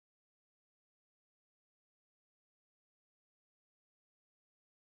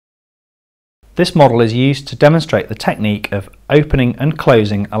This model is used to demonstrate the technique of opening and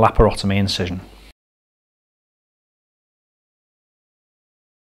closing a laparotomy incision.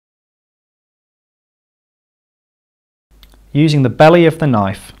 Using the belly of the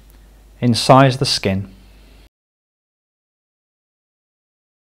knife, incise the skin.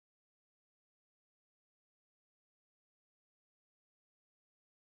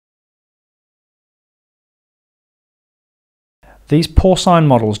 These porcine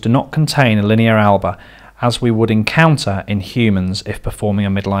models do not contain a linear alba, as we would encounter in humans if performing a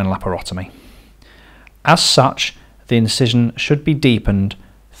midline laparotomy. As such, the incision should be deepened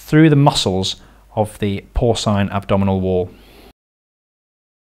through the muscles of the porcine abdominal wall.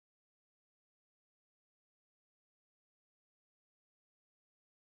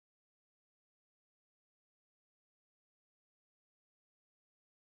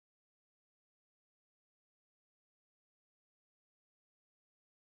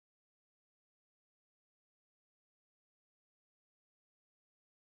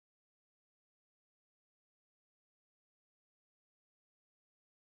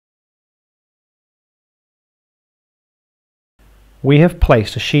 We have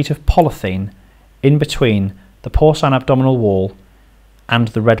placed a sheet of polythene in between the porcine abdominal wall and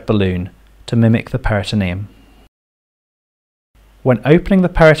the red balloon to mimic the peritoneum. When opening the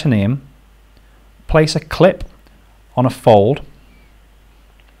peritoneum, place a clip on a fold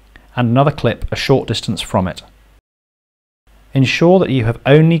and another clip a short distance from it. Ensure that you have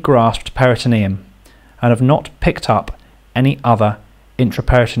only grasped peritoneum and have not picked up any other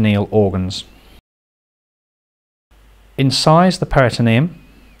intraperitoneal organs. Incise the peritoneum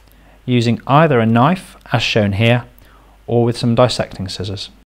using either a knife, as shown here, or with some dissecting scissors.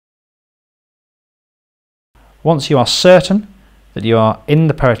 Once you are certain that you are in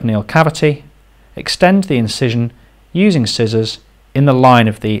the peritoneal cavity, extend the incision using scissors in the line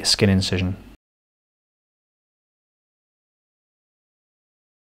of the skin incision.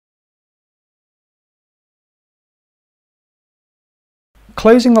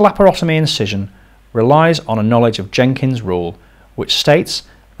 Closing the laparotomy incision relies on a knowledge of Jenkins' rule, which states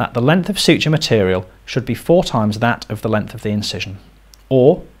that the length of suture material should be 4 times that of the length of the incision.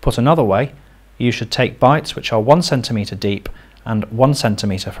 Or, put another way, you should take bites which are 1 cm deep and 1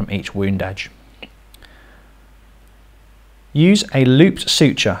 cm from each wound edge. Use a looped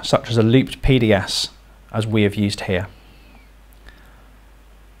suture, such as a looped PDS, as we have used here.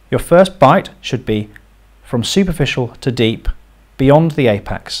 Your first bite should be from superficial to deep, beyond the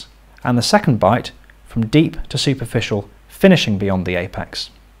apex, and the second bite from deep to superficial, finishing beyond the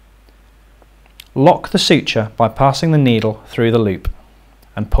apex. Lock the suture by passing the needle through the loop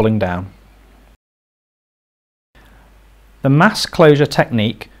and pulling down. The mass closure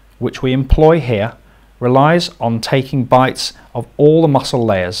technique, which we employ here, relies on taking bites of all the muscle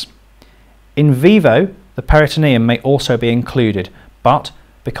layers. In vivo, the peritoneum may also be included, but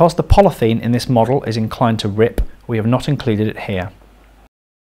because the polythene in this model is inclined to rip, we have not included it here.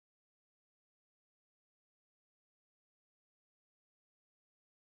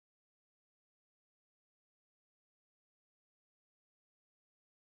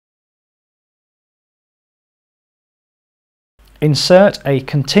 Insert a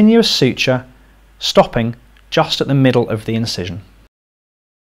continuous suture, stopping just at the middle of the incision.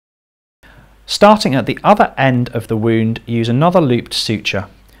 Starting at the other end of the wound, use another looped suture,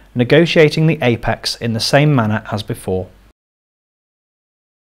 negotiating the apex in the same manner as before.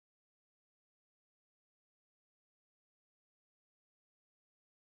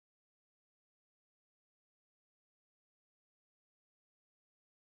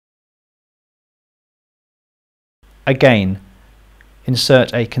 Again,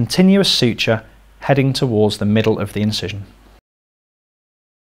 insert a continuous suture heading towards the middle of the incision.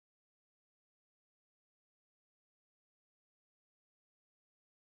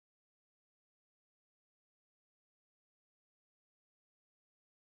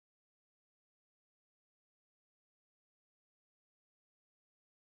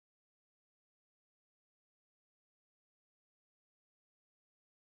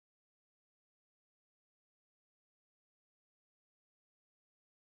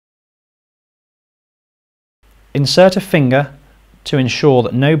 Insert a finger to ensure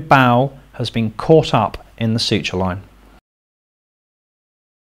that no bowel has been caught up in the suture line.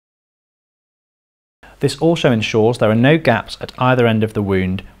 This also ensures there are no gaps at either end of the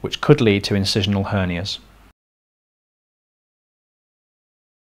wound, which could lead to incisional hernias.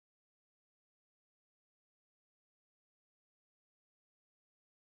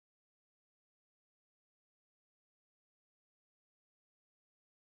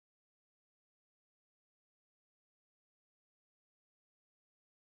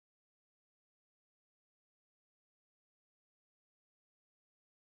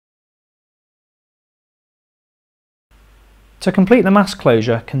 To complete the mass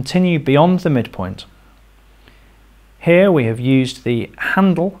closure, continue beyond the midpoint. Here we have used the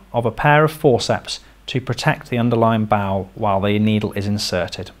handle of a pair of forceps to protect the underlying bowel while the needle is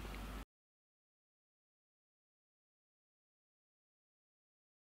inserted.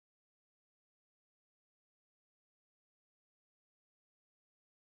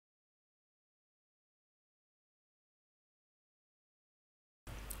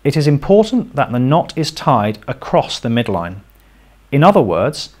 It is important that the knot is tied across the midline. In other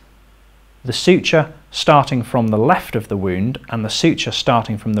words, the suture starting from the left of the wound and the suture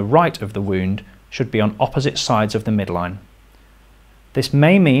starting from the right of the wound should be on opposite sides of the midline. This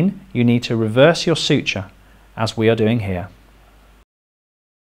may mean you need to reverse your suture, as we are doing here.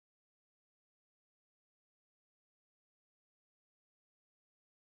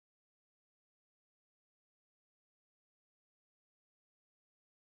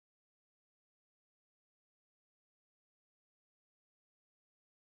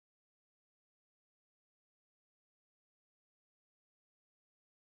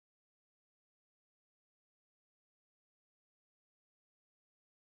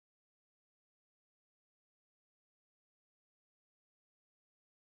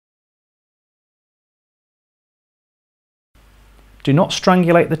 Do not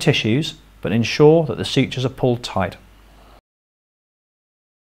strangulate the tissues, but ensure that the sutures are pulled tight.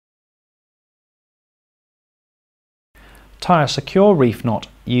 Tie a secure reef knot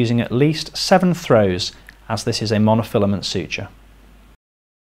using at least 7 throws, as this is a monofilament suture.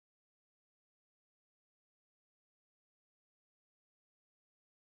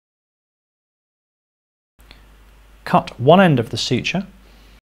 Cut one end of the suture.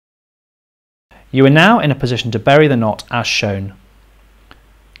 You are now in a position to bury the knot as shown.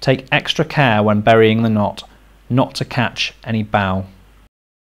 Take extra care when burying the knot not to catch any bowel.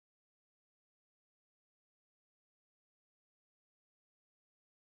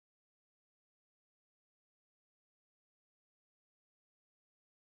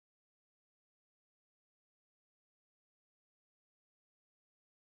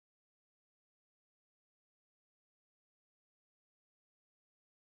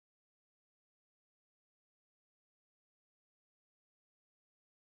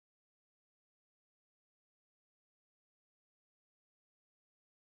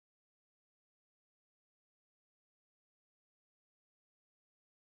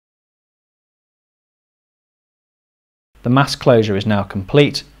 The mass closure is now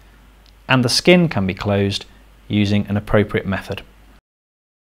complete and the skin can be closed using an appropriate method.